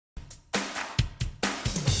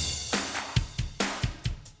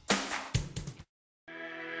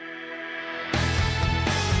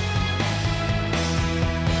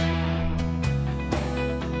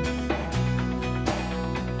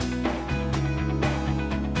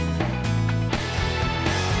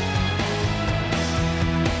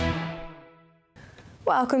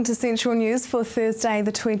Welcome to Central News for Thursday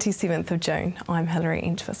the 27th of June. I'm Hilary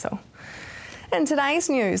Entwistle. In today's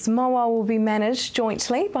news, Mowal will be managed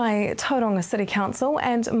jointly by Tauranga City Council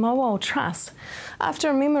and Mowal Trust after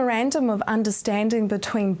a memorandum of understanding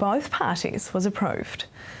between both parties was approved.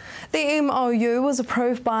 The MOU was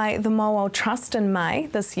approved by the Mowal Trust in May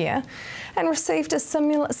this year and received a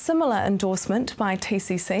similar endorsement by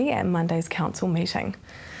TCC at Monday's council meeting.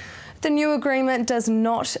 The new agreement does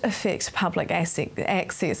not affect public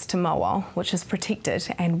access to Mowal, which is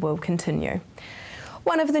protected and will continue.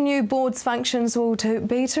 One of the new board's functions will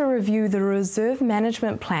be to review the reserve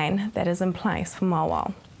management plan that is in place for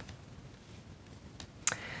Mowal.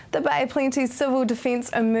 The Bay of Plenty Civil Defence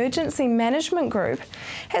Emergency Management Group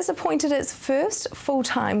has appointed its first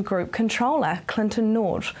full-time group controller, Clinton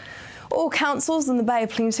Nord. All councils in the Bay of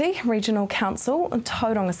Plenty, Regional Council,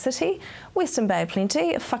 Tauranga City, Western Bay of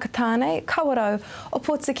Plenty, Whakatane, Kawerau,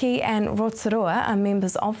 Opotiki and Rotorua are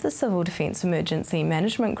members of the Civil Defence Emergency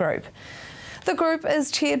Management Group. The group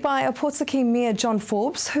is chaired by Opotiki Mayor John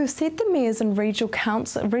Forbes, who said the mayors and regional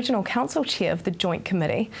council chair of the Joint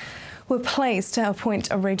Committee were pleased to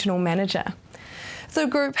appoint a regional manager. The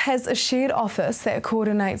group has a shared office that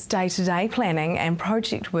coordinates day-to-day planning and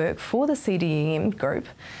project work for the CDEM group.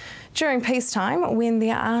 During peacetime, when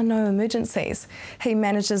there are no emergencies, he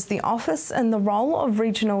manages the office in the role of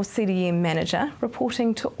regional CDM manager,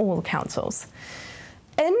 reporting to all councils.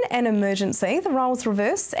 In an emergency, the roles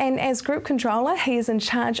reverse, and as group controller, he is in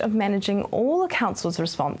charge of managing all the council's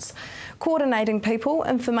response, coordinating people,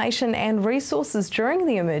 information and resources during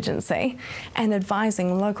the emergency, and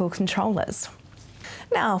advising local controllers.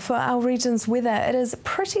 Now, for our region's weather, it is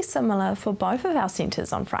pretty similar for both of our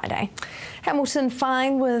centres on Friday. Hamilton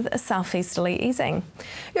fine with a southeasterly easing.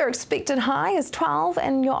 Your expected high is 12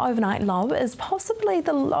 and your overnight low is possibly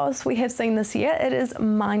the lowest we have seen this year. It is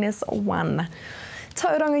 -1.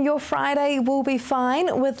 Tauranga, your Friday will be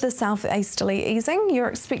fine with the southeasterly easing. Your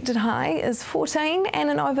expected high is 14 and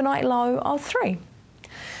an overnight low of 3.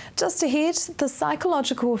 Just ahead, the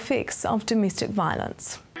psychological effects of domestic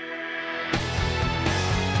violence.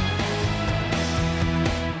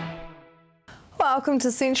 Welcome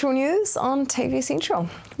to Central News on TV Central.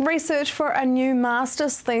 Research for a new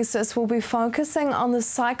master's thesis will be focusing on the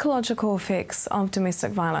psychological effects of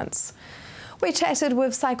domestic violence. We chatted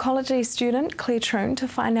with psychology student Claire Troon to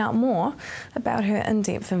find out more about her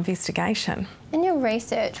in-depth investigation. In your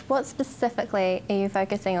research, what specifically are you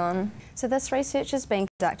focusing on? So this research is being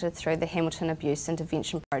conducted through the Hamilton Abuse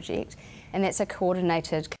Intervention Project, and that's a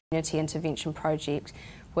coordinated community intervention project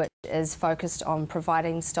which is focused on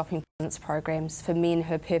providing stopping violence programs for men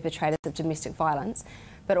who are perpetrators of domestic violence,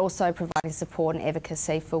 but also providing support and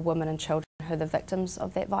advocacy for women and children who are the victims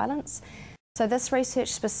of that violence. So this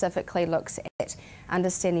research specifically looks at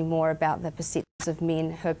understanding more about the perceptions of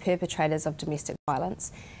men who are perpetrators of domestic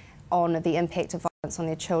violence, on the impact of violence on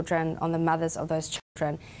their children, on the mothers of those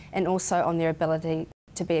children, and also on their ability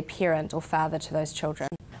to be a parent or father to those children.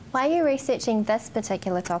 Why are you researching this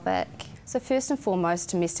particular topic? So first and foremost,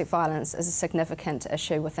 domestic violence is a significant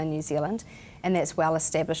issue within New Zealand, and that's well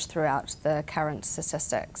established throughout the current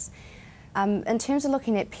statistics. In terms of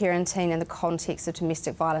looking at parenting in the context of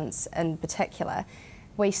domestic violence in particular,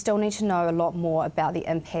 we still need to know a lot more about the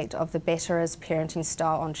impact of the batterer's parenting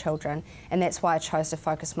style on children, and that's why I chose to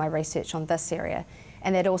focus my research on this area.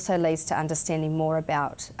 And that also leads to understanding more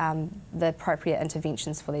about the appropriate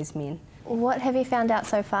interventions for these men. What have you found out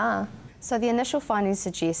so far? So the initial findings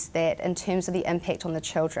suggest that in terms of the impact on the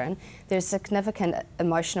children, there's significant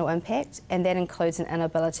emotional impact, and that includes an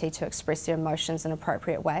inability to express their emotions in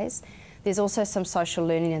appropriate ways. There's also some social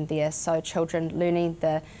learning in there, so children learning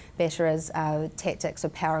the batterer's tactics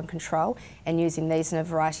of power and control and using these in a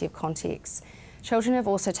variety of contexts. Children have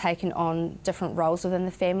also taken on different roles within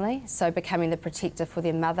the family, so becoming the protector for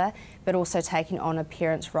their mother, but also taking on a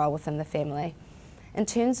parent's role within the family. In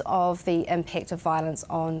terms of the impact of violence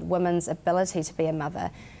on women's ability to be a mother,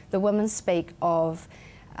 the women speak of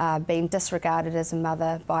being disregarded as a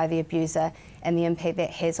mother by the abuser and the impact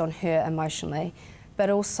that has on her emotionally. But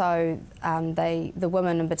also the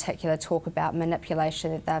women in particular talk about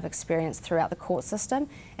manipulation that they've experienced throughout the court system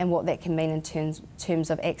and what that can mean in terms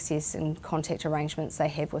of access and contact arrangements they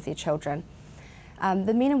have with their children.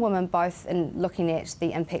 The men and women, both in looking at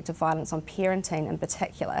the impact of violence on parenting in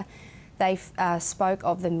particular, they spoke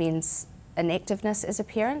of the men's inactiveness as a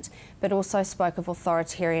parent, but also spoke of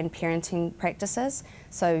authoritarian parenting practices,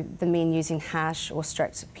 so the men using harsh or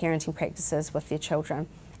strict parenting practices with their children.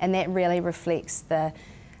 And that really reflects the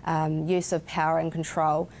use of power and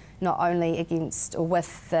control, not only against or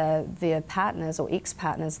with their partners or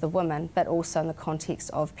ex-partners, the women, but also in the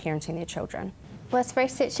context of parenting their children. With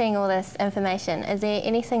researching all this information, is there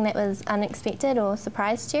anything that was unexpected or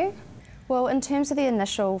surprised you? Well, in terms of the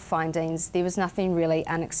initial findings, there was nothing really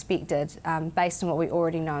unexpected based on what we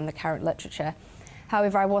already know in the current literature.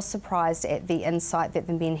 However, I was surprised at the insight that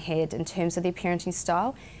the men had in terms of their parenting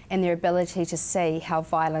style and their ability to see how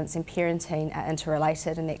violence and parenting are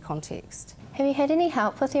interrelated in that context. Have you had any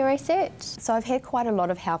help with your research? So I've had quite a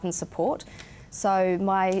lot of help and support. So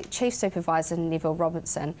my chief supervisor, Neville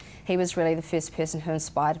Robinson, he was really the first person who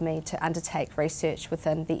inspired me to undertake research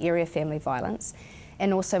within the area of family violence.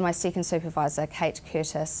 And also my second supervisor, Kate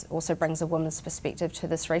Curtis, also brings a woman's perspective to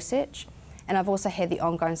this research. And I've also had the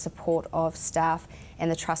ongoing support of staff and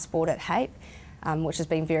the Trust Board at HAPE, which has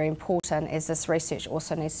been very important as this research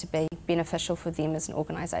also needs to be beneficial for them as an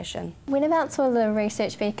organisation. Whenabouts will the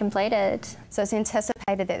research be completed? So it's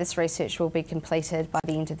anticipated that this research will be completed by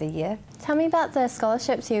the end of the year. Tell me about the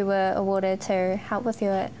scholarships you were awarded to help with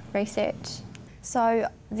your research. So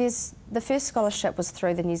the first scholarship was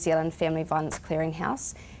through the New Zealand Family Violence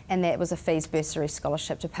Clearinghouse, and that was a fees bursary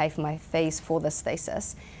scholarship to pay for my fees for this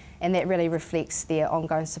thesis. And that really reflects their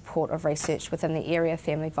ongoing support of research within the area of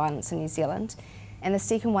family violence in New Zealand. And the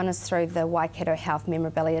second one is through the Waikato Health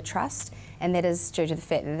Memorabilia Trust, and that is due to the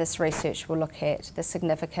fact that this research will look at the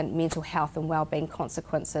significant mental health and wellbeing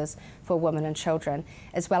consequences for women and children,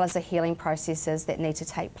 as well as the healing processes that need to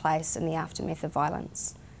take place in the aftermath of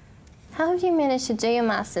violence. How have you managed to do your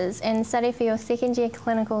Masters and study for your second year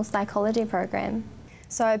clinical psychology program?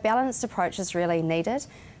 So a balanced approach is really needed.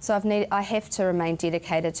 So I have to remain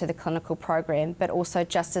dedicated to the clinical program, but also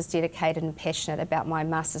just as dedicated and passionate about my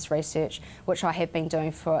Masters research, which I have been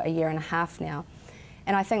doing for a year and a half now.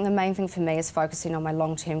 And I think the main thing for me is focusing on my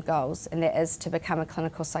long-term goals, and that is to become a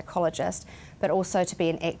clinical psychologist, but also to be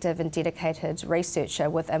an active and dedicated researcher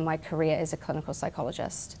within my career as a clinical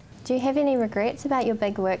psychologist. Do you have any regrets about your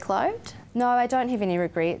big workload? No, I don't have any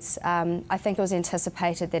regrets. I think it was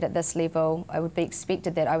anticipated that at this level it would be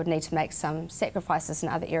expected that I would need to make some sacrifices in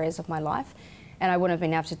other areas of my life, and I wouldn't have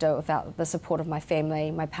been able to do it without the support of my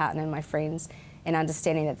family, my partner and my friends, and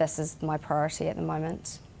understanding that this is my priority at the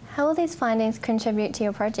moment. How will these findings contribute to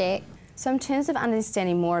your project? So in terms of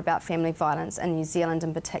understanding more about family violence in New Zealand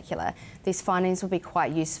in particular, these findings will be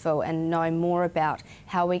quite useful in knowing more about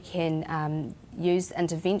how we can use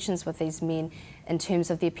interventions with these men in terms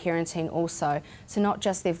of their parenting also. So not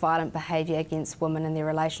just their violent behaviour against women in their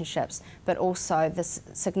relationships, but also the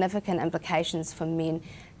significant implications for men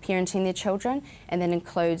parenting their children, and that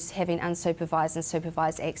includes having unsupervised and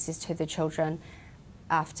supervised access to their children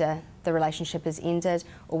after the relationship is ended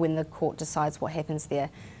or when the court decides what happens there.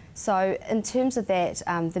 So in terms of that,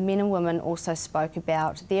 the men and women also spoke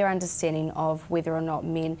about their understanding of whether or not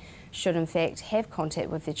men should in fact have contact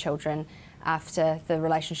with their children after the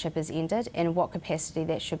relationship is ended and what capacity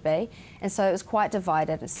that should be. And so it was quite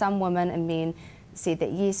divided. Some women and men said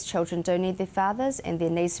that yes, children do need their fathers and there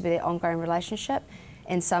needs to be that ongoing relationship.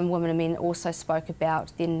 And some women and men also spoke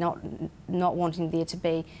about them not wanting there to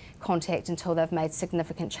be contact until they've made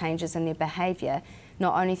significant changes in their behaviour,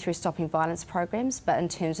 not only through stopping violence programs, but in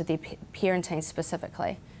terms of their parenting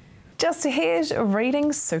specifically. Just ahead, reading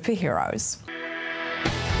superheroes.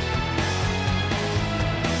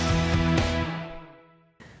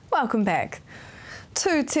 Welcome back.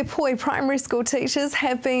 Two Te Poi primary school teachers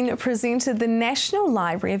have been presented the National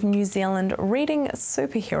Library of New Zealand Reading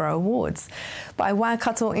Superhero Awards by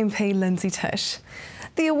Waikato MP Lindsay Tish.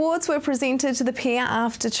 The awards were presented to the pair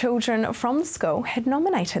after children from the school had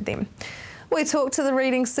nominated them. We talked to the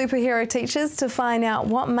reading superhero teachers to find out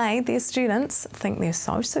what made their students think they're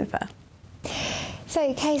so super.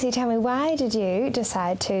 So Casey, tell me, why did you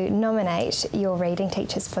decide to nominate your reading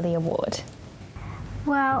teachers for the award?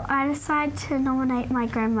 Well, I decided to nominate my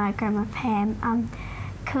grandma, Grandma Pam,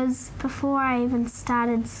 because before I even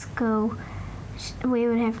started school, we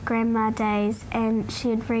would have grandma days and she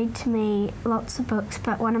would read to me lots of books,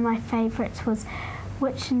 but one of my favourites was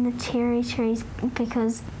Witch and the Cherry Trees,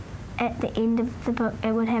 because at the end of the book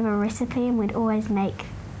it would have a recipe and we'd always make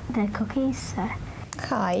the cookies. So.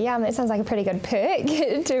 Oh, yum, it sounds like a pretty good perk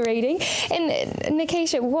to reading. And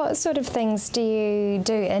Nikisha, what sort of things do you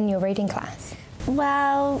do in your reading class?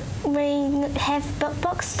 Well, we have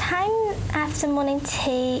box time after morning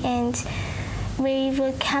tea, and we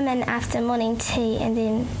would come in after morning tea and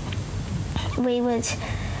then we would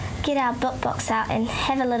get our book box out and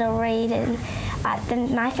have a little read. And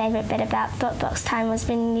my favourite bit about book box time was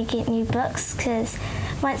when you get new books, because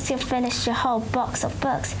once you've finished your whole box of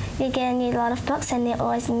books, you get a new lot of books and they're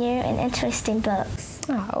always new and interesting books.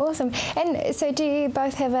 Oh, awesome. And so do you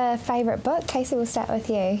both have a favourite book? Casey, we'll start with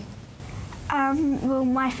you. Well,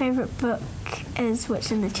 my favourite book is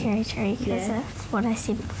Witch in the Cherry Tree because of what I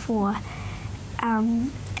said before.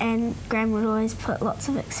 And Graham would always put lots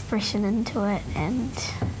of expression into it and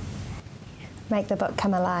make the book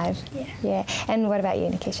come alive. Yeah. And what about you,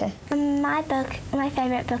 Nikisha? My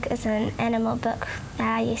favourite book is an animal book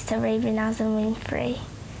that I used to read when I was in Wing Free.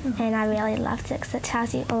 And I really loved it because it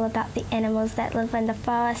tells you all about the animals that live in the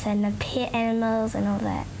forest and the pet animals and all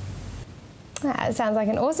that. It sounds like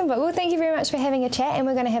an awesome book. Well, thank you very much for having a chat, and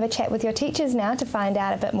we're going to have a chat with your teachers now to find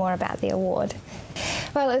out a bit more about the award.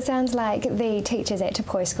 Well, it sounds like the teachers at Te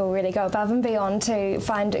Poi School really go above and beyond to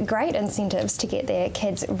find great incentives to get their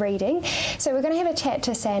kids reading. So we're going to have a chat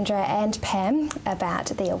to Sandra and Pam about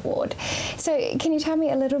the award. So can you tell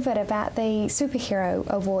me a little bit about the Superhero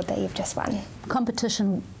Award that you've just won?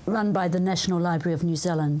 Competition run by the National Library of New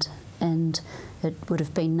Zealand, and it would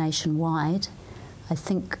have been nationwide. I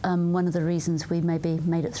think one of the reasons we maybe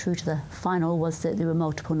made it through to the final was that there were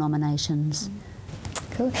multiple nominations.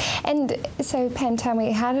 Cool. And so, Pam, tell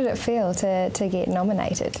me, how did it feel to get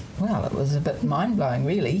nominated? Well, it was a bit mind-blowing,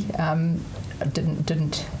 really. I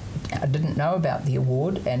didn't know about the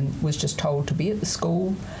award and was just told to be at the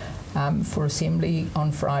school for assembly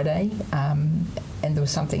on Friday, and there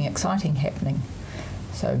was something exciting happening.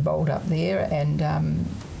 So bowled up there, and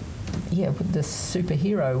yeah, this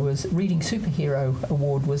Reading Superhero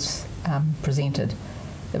Award was presented.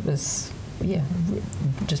 It was, yeah,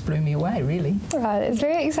 just blew me away, really. Right, it's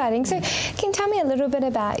very exciting. So can you tell me a little bit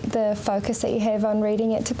about the focus that you have on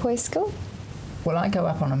reading at Te Poi School? Well, I go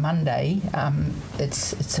up on a Monday.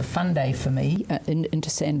 It's a fun day for me into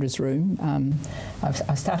Sandra's room.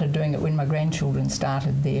 I started doing it when my grandchildren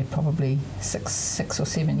started there, probably six or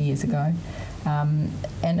 7 years ago. And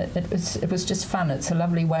it was just fun. It's a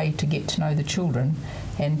lovely way to get to know the children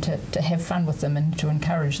and to have fun with them and to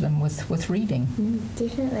encourage them with reading.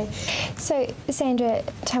 Definitely. So, Sandra,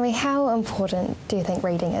 tell me, how important do you think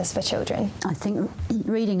reading is for children? I think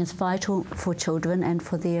reading is vital for children and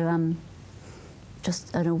for their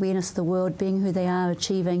just an awareness of the world, being who they are,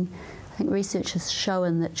 achieving. I think research has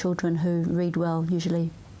shown that children who read well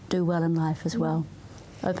usually do well in life as well.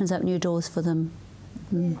 Opens up new doors for them.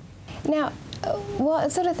 Now,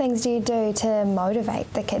 what sort of things do you do to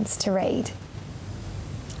motivate the kids to read?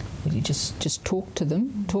 Well, you just talk to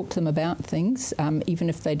them about things. Even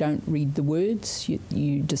if they don't read the words,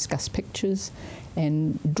 you discuss pictures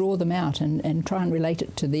and draw them out and try and relate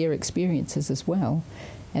it to their experiences as well.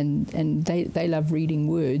 And they love reading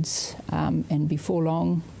words, and before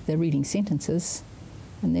long they're reading sentences,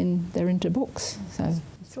 and then they're into books. So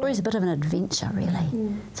story's a bit of an adventure,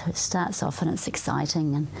 really. So it starts off and it's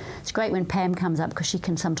exciting, and it's great when Pam comes up because she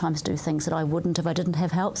can sometimes do things that I wouldn't if I didn't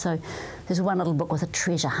have help. So there's one little book with a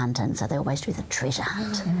treasure hunt in, so they always do the treasure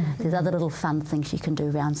hunt. There's other little fun things you can do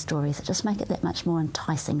around stories that just make it that much more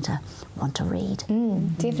enticing to want to read.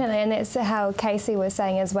 Definitely, and that's how Casey was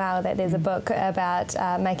saying as well, that there's a book about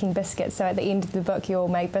making biscuits, so at the end of the book you all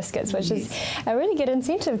make biscuits, which is a really good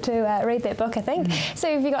incentive to read that book, I think. So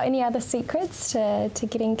have you got any other secrets to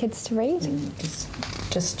getting kids to read?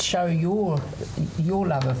 Just show your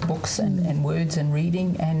love of books and words and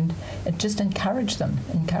reading, and just encourage them.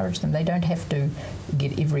 They don't have to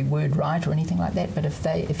get every word right or anything like that, but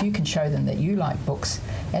if you can show them that you like books.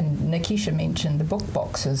 And Nikisha mentioned the book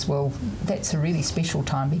boxes. Well, that's a really special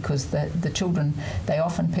time because the children, they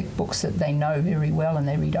often pick books that they know very well and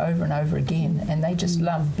they read over and over again, and they just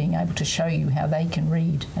love being able to show you how they can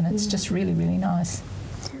read, and it's just really, really nice.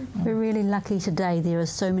 We're really lucky today. There are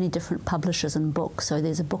so many different publishers and books, so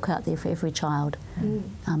there's a book out there for every child.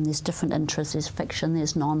 There's different interests, there's fiction,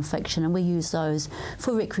 there's non-fiction, and we use those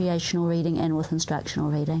for recreational reading and with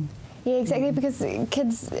instructional reading. Yeah, exactly, because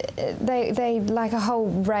kids, they like a whole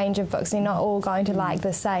range of books. They're not all going to like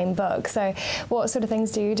the same book. So what sort of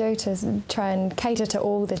things do you do to try and cater to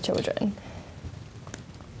all the children?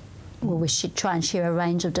 Well, we should try and share a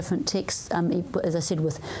range of different texts. As I said,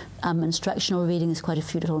 with instructional reading, there's quite a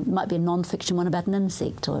few little. It might be a non-fiction one about an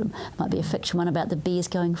insect, or it might be a fiction one about the bees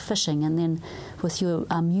going fishing. And then with your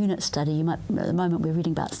unit study, you might. At the moment, we're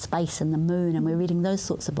reading about space and the moon, and we're reading those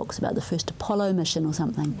sorts of books about the first Apollo mission or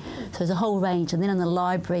something. So there's a whole range. And then in the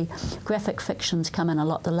library, graphic fictions come in a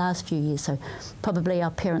lot the last few years. So probably our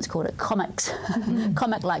parents called it comics,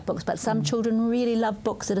 comic-like books. But some children really love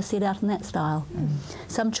books that are set out in that style.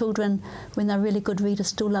 Some children, when they're really good readers,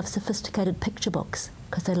 still love sophisticated picture books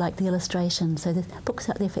because they like the illustrations. So there's books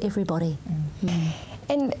out there for everybody.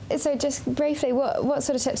 And so just briefly, what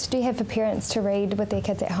sort of tips do you have for parents to read with their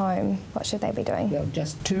kids at home? What should they be doing? Well,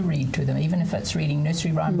 just to read to them, even if it's reading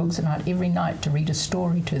nursery rhyme books at night, every night to read a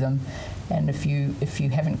story to them And if you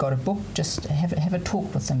haven't got a book, just have a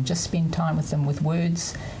talk with them. Just spend time with them with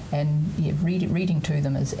words, and reading to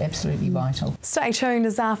them is absolutely vital. Stay tuned,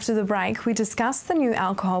 as after the break we discuss the new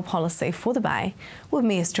alcohol policy for the Bay with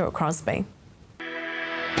Mayor Stuart Crosby.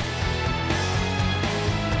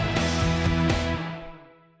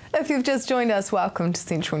 If you've just joined us, welcome to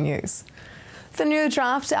Central News. The new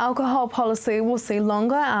draft alcohol policy will see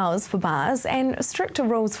longer hours for bars and stricter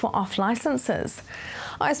rules for off licences.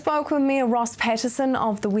 I spoke with Mayor Ross Patterson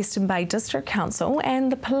of the Western Bay District Council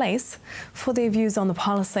and the police for their views on the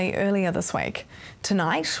policy earlier this week.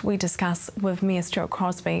 Tonight we discuss with Mayor Stuart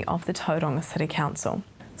Crosby of the Tauranga City Council.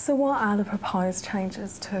 So what are the proposed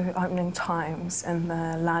changes to opening times in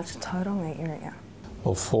the larger Tauranga area?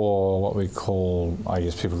 Well, for what we call, I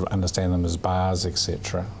guess people understand them as bars,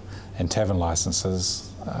 etc., and tavern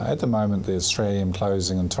licences, at the moment there's 3 a.m.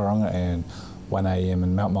 closing in Tauranga and 1 a.m.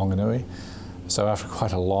 in Mount Maunganui. So after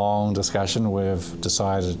quite a long discussion, we've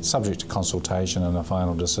decided, subject to consultation and a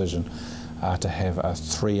final decision, to have a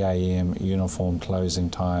 3 a.m. uniform closing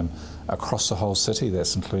time across the whole city.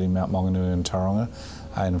 That's including Mount Maunganui and Tauranga,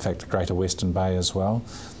 and in fact the Greater Western Bay as well.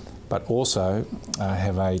 But also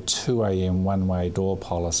have a 2 a.m. one-way door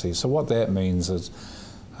policy. So what that means is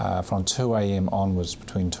from 2 a.m. onwards,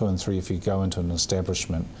 between 2 and 3, if you go into an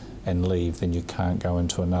establishment and leave, then you can't go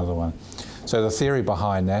into another one. So the theory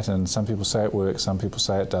behind that, and some people say it works, some people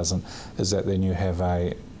say it doesn't, is that then you have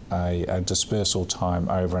a dispersal time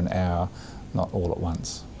over an hour, not all at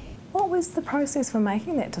once. What was the process for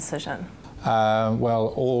making that decision?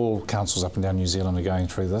 Well, all councils up and down New Zealand are going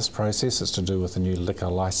through this process. It's to do with the new liquor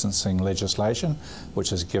licensing legislation,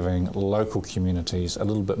 which is giving local communities a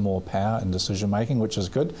little bit more power in decision making, which is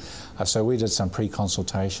good. So we did some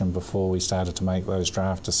pre-consultation before we started to make those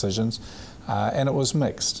draft decisions, and it was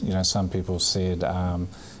mixed. You know, some people said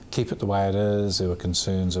keep it the way it is. There were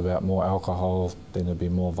concerns about more alcohol, then there'd be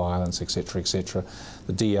more violence, etc., etc.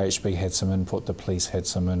 The DHB had some input, the police had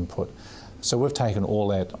some input. So we've taken all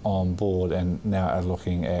that on board and now are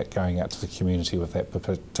looking at going out to the community with that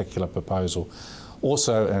particular proposal.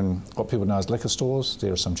 Also, in what people know as liquor stores,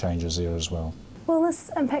 there are some changes there as well. Will this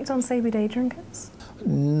impact on CBD drinkers?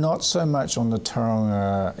 Not so much on the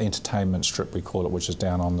Tauranga entertainment strip, we call it, which is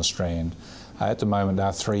down on the Strand. At the moment,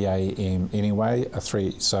 they're 3 a.m. anyway,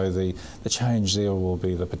 so the change there will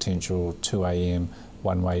be the potential 2 a.m.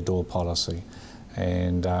 one-way door policy.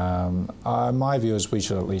 And my view is we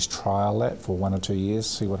should at least trial that for 1 or 2 years,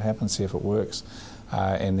 see what happens, see if it works,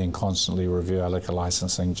 and then constantly review our liquor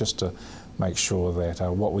licensing just to make sure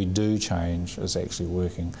that what we do change is actually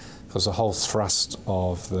working. Because the whole thrust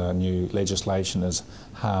of the new legislation is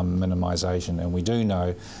harm minimisation, and we do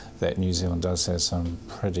know that New Zealand does have some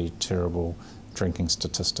pretty terrible drinking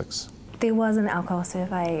statistics. There was an alcohol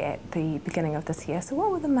survey at the beginning of this year, so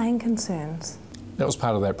what were the main concerns? That was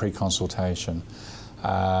part of that pre-consultation.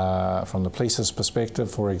 From the police's perspective,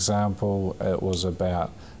 for example, it was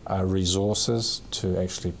about resources to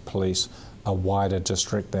actually police a wider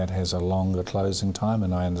district that has a longer closing time,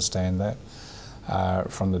 and I understand that.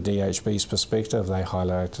 From the DHB's perspective, they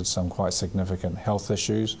highlighted some quite significant health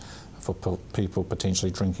issues for people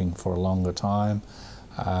potentially drinking for a longer time.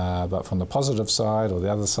 But from the positive side, or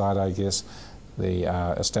the other side, I guess, the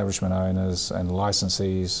establishment owners and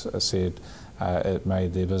licensees said it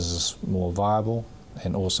made their business more viable,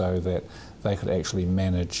 and also that they could actually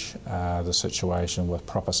manage the situation with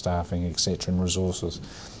proper staffing, etc., and resources.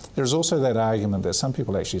 There's also that argument that some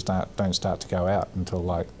people actually don't start to go out until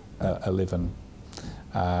like 11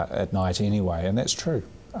 at night anyway, and that's true,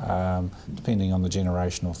 depending on the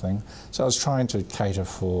generational thing. So I was trying to cater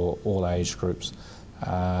for all age groups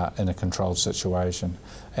in a controlled situation.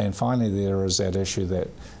 And finally, there is that issue that,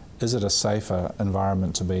 is it a safer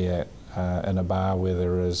environment to be at in a bar where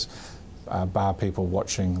there is bar people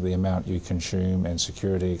watching the amount you consume and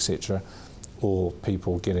security, etc., or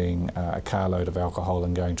people getting a carload of alcohol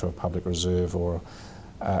and going to a public reserve or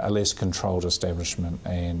a less controlled establishment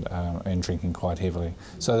and drinking quite heavily.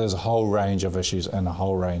 So there's a whole range of issues and a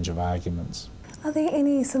whole range of arguments. Are there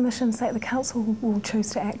any submissions that the council will choose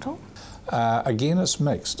to act on? Again, it's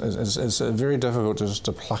mixed. It's very difficult just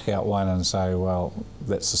to pluck out one and say, well,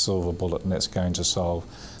 that's the silver bullet and that's going to solve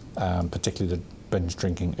particularly the binge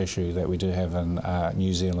drinking issue that we do have in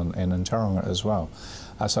New Zealand and in Tauranga as well.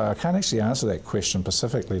 So I can't actually answer that question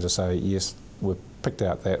specifically to say, yes, we've picked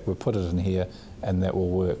out that, we've put it in here, and that will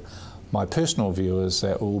work. My personal view is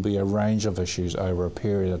that it will be a range of issues over a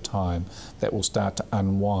period of time that will start to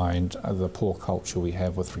unwind the poor culture we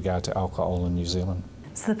have with regard to alcohol in New Zealand.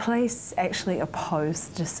 So the police actually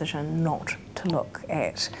opposed the decision not to look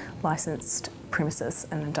at licensed premises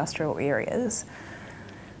in industrial areas.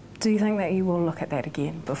 Do you think that you will look at that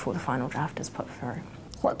again before the final draft is put through?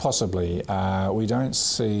 Quite possibly. We don't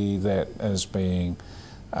see that as being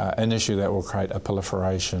an issue that will create a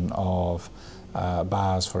proliferation of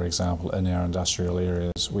bars, for example, in our industrial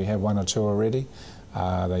areas. We have one or two already.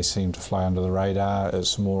 They seem to fly under the radar.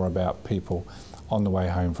 It's more about people on the way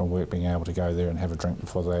home from work being able to go there and have a drink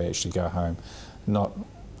before they actually go home, not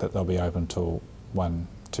that they'll be open till 1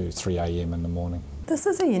 to 3 a.m. in the morning. This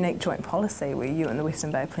is a unique joint policy where you and the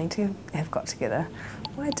Western Bay Plenty have got together.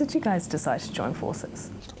 Why did you guys decide to join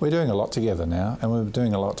forces? We're doing a lot together now, and we've been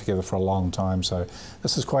doing a lot together for a long time, so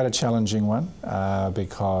this is quite a challenging one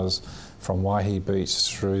because from Waihi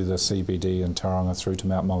Beach through the CBD and Tauranga through to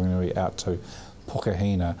Mount Maunganui out to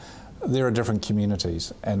Pokahina, there are different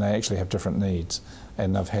communities and they actually have different needs,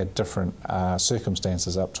 and they've had different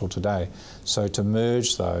circumstances up till today. So to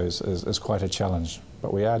merge those is quite a challenge,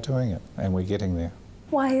 but we are doing it and we're getting there.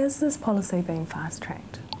 Why is this policy being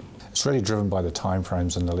fast-tracked? It's really driven by the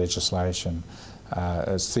timeframes in the legislation.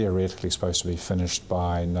 It's theoretically supposed to be finished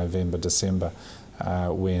by November, December,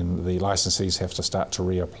 when the licensees have to start to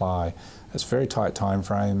reapply. It's a very tight time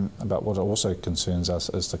frame, but what also concerns us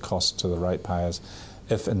is the cost to the ratepayers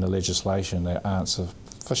if in the legislation there aren't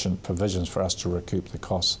sufficient provisions for us to recoup the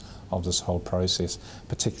costs of this whole process,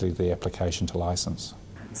 particularly the application to licence.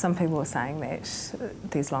 Some people are saying that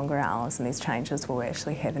these longer hours and these changes will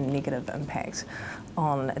actually have a negative impact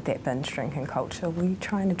on that binge drinking culture. Will you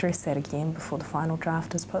try and address that again before the final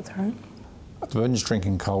draft is put through? The binge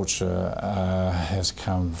drinking culture has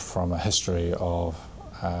come from a history of,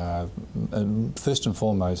 first and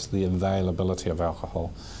foremost, the availability of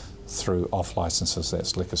alcohol through off licences,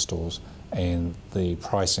 that's liquor stores, and the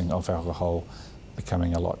pricing of alcohol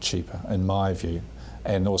becoming a lot cheaper, in my view,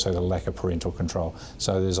 and also the lack of parental control.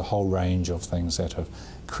 So there's a whole range of things that have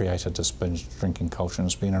created this binge drinking culture, and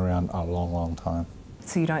it's been around a long, long time.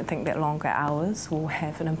 So you don't think that longer hours will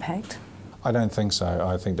have an impact? I don't think so.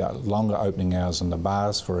 I think that longer opening hours in the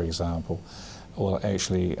bars, for example, will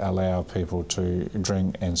actually allow people to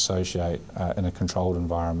drink and associate in a controlled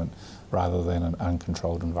environment rather than an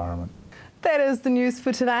uncontrolled environment. That is the news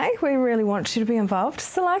for today. We really want you to be involved,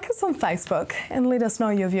 so like us on Facebook and let us know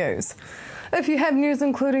your views. If you have news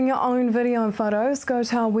including your own video and photos, go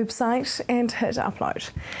to our website and hit upload.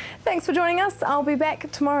 Thanks for joining us. I'll be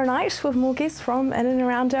back tomorrow night with more guests from in and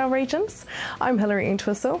around our regions. I'm Hilary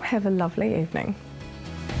Entwistle. Have a lovely evening.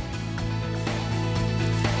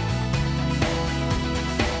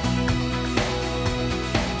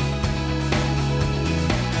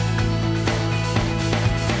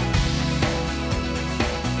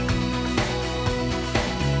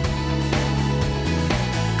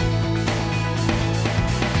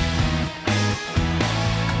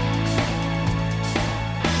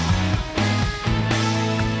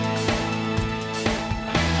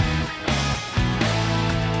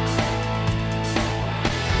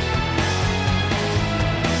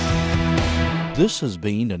 This has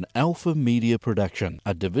been an Alpha Media production,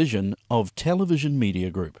 a division of Television Media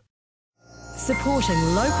Group. Supporting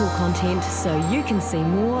local content so you can see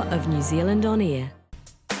more of New Zealand on air.